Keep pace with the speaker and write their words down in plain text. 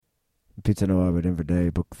Pizza No Orbit Inver Day,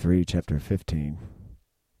 Book 3, Chapter 15.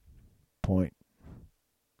 Point.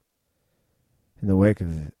 In the wake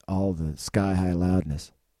of all the sky-high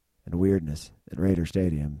loudness and weirdness at Raider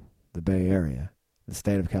Stadium, the Bay Area, the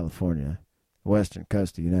state of California, the western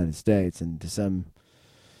coast of the United States, and to some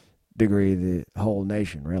degree the whole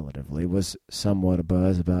nation relatively, was somewhat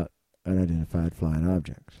abuzz about unidentified flying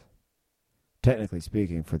objects. Technically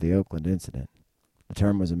speaking, for the Oakland incident, the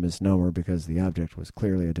term was a misnomer because the object was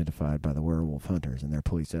clearly identified by the werewolf hunters and their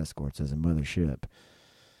police escorts as a mother ship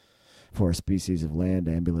for a species of land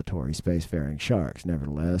ambulatory spacefaring sharks.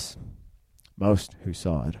 Nevertheless, most who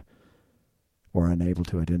saw it were unable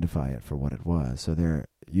to identify it for what it was, so their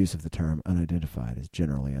use of the term unidentified is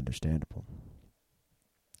generally understandable.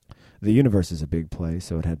 The universe is a big place,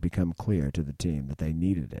 so it had become clear to the team that they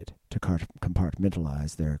needed it to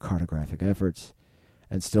compartmentalize their cartographic efforts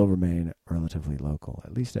and still remain relatively local,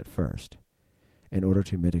 at least at first, in order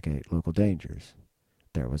to mitigate local dangers.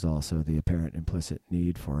 There was also the apparent implicit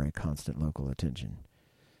need for a constant local attention.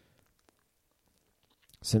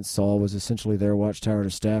 Since Saul was essentially their watchtower to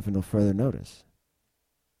staff until further notice,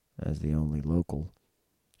 as the only local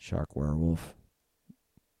shark werewolf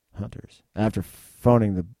hunters. After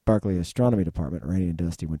phoning the Berkeley Astronomy Department, Rainey and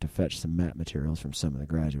Dusty went to fetch some map materials from some of the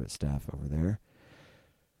graduate staff over there.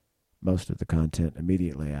 Most of the content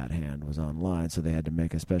immediately at hand was online, so they had to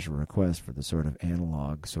make a special request for the sort of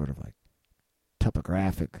analog, sort of like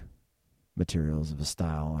topographic materials of a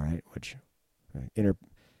style, right? Which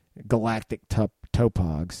intergalactic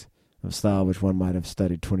topogs of a style which one might have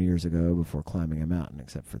studied 20 years ago before climbing a mountain,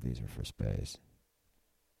 except for these are for space.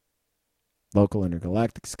 Local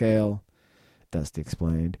intergalactic scale, Dusty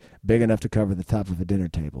explained, big enough to cover the top of a dinner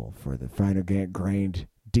table for the finer grained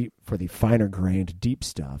deep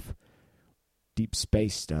stuff. Deep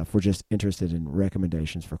space stuff. We're just interested in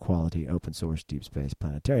recommendations for quality open source deep space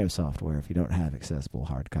planetarium software if you don't have accessible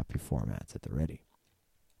hard copy formats at the ready.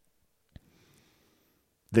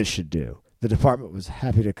 This should do. The department was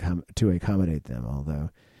happy to accommodate them, although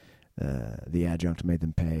the adjunct made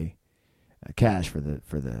them pay cash for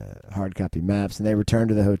the hard copy maps, and they returned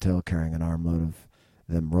to the hotel carrying an armload of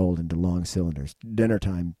them rolled into long cylinders. Dinner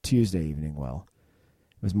time Tuesday evening, well,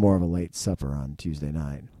 it was more of a late supper on Tuesday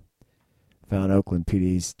night. Found Oakland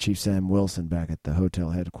PD's Chief Sam Wilson back at the hotel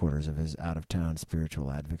headquarters of his out-of-town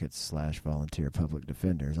spiritual advocates / volunteer public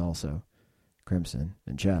defenders. Also, Crimson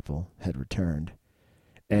and Chapel had returned,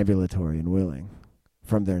 ambulatory and willing,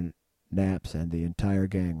 from their naps, and the entire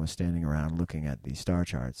gang was standing around looking at the star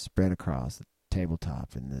charts spread across the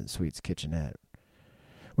tabletop in the suite's kitchenette.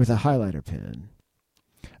 With a highlighter pen,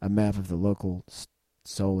 a map of the local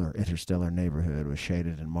solar interstellar neighborhood was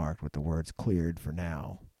shaded and marked with the words "cleared for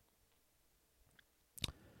now."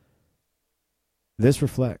 This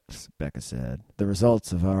reflects, Becca said, the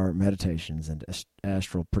results of our meditations and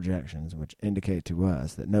astral projections, which indicate to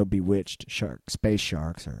us that no bewitched space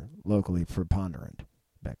sharks are locally preponderant.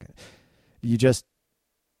 Becca, you just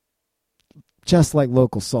like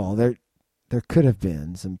local Saul, there could have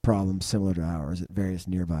been some problems similar to ours at various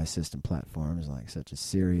nearby system platforms, like such as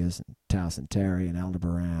Sirius and Tau Centauri and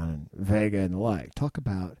Aldebaran and Vega and the like. Talk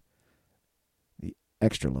about the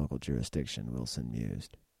extra local jurisdiction, Wilson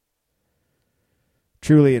mused.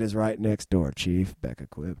 Truly, it is right next door, Chief, Becca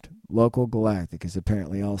quipped. Local Galactic is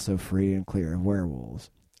apparently also free and clear of werewolves.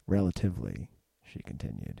 Relatively, she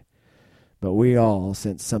continued. But we all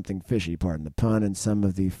sense something fishy, pardon the pun, in some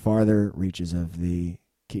of the farther reaches of the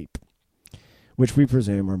keep, which we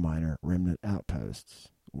presume are minor remnant outposts.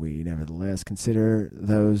 We nevertheless consider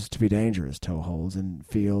those to be dangerous toeholds and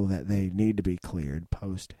feel that they need to be cleared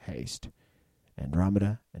post-haste.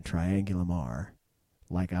 Andromeda and Triangulum are,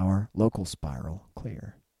 like our local spiral,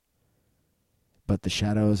 clear. But the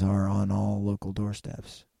shadows are on all local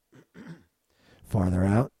doorsteps. Farther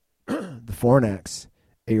out, the Fornax,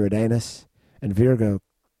 Eridanus, and Virgo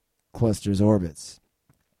clusters' orbits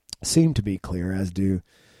seem to be clear, as do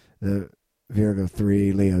the Virgo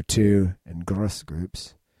 3, Leo 2, and Grus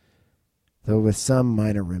groups, though with some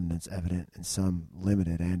minor remnants evident in some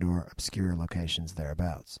limited and or obscure locations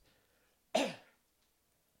thereabouts.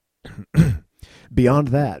 Beyond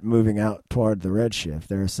that, moving out toward the redshift,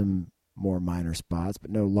 there are some more minor spots,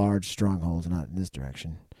 but no large strongholds, not in this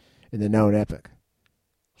direction, in the known epoch,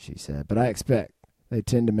 she said. But I expect they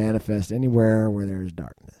tend to manifest anywhere where there is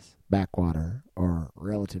darkness, backwater, or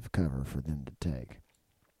relative cover for them to take.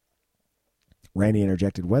 Rainey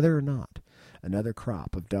interjected, whether or not another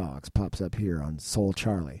crop of dogs pops up here on Sol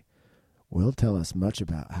Charlie will tell us much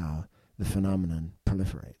about how the phenomenon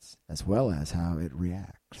proliferates, as well as how it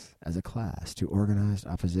reacts as a class to organized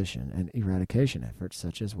opposition and eradication efforts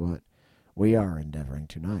such as what We are endeavoring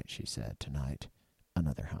tonight, she said. Tonight,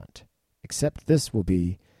 another hunt. Except this will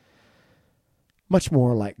be much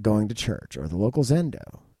more like going to church or the local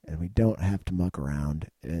Zendo, and we don't have to muck around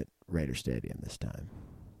at Raider Stadium this time.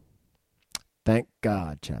 Thank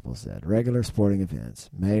God, Chappell said. Regular sporting events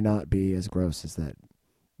may not be as gross as that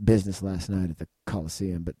business last night at the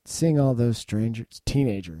Coliseum, but seeing all those strangers,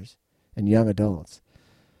 teenagers, and young adults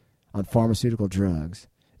on pharmaceutical drugs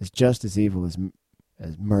is just as evil as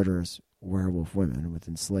murderous werewolf women with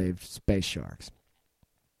enslaved space sharks.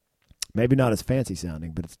 Maybe not as fancy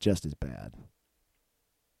sounding, but it's just as bad.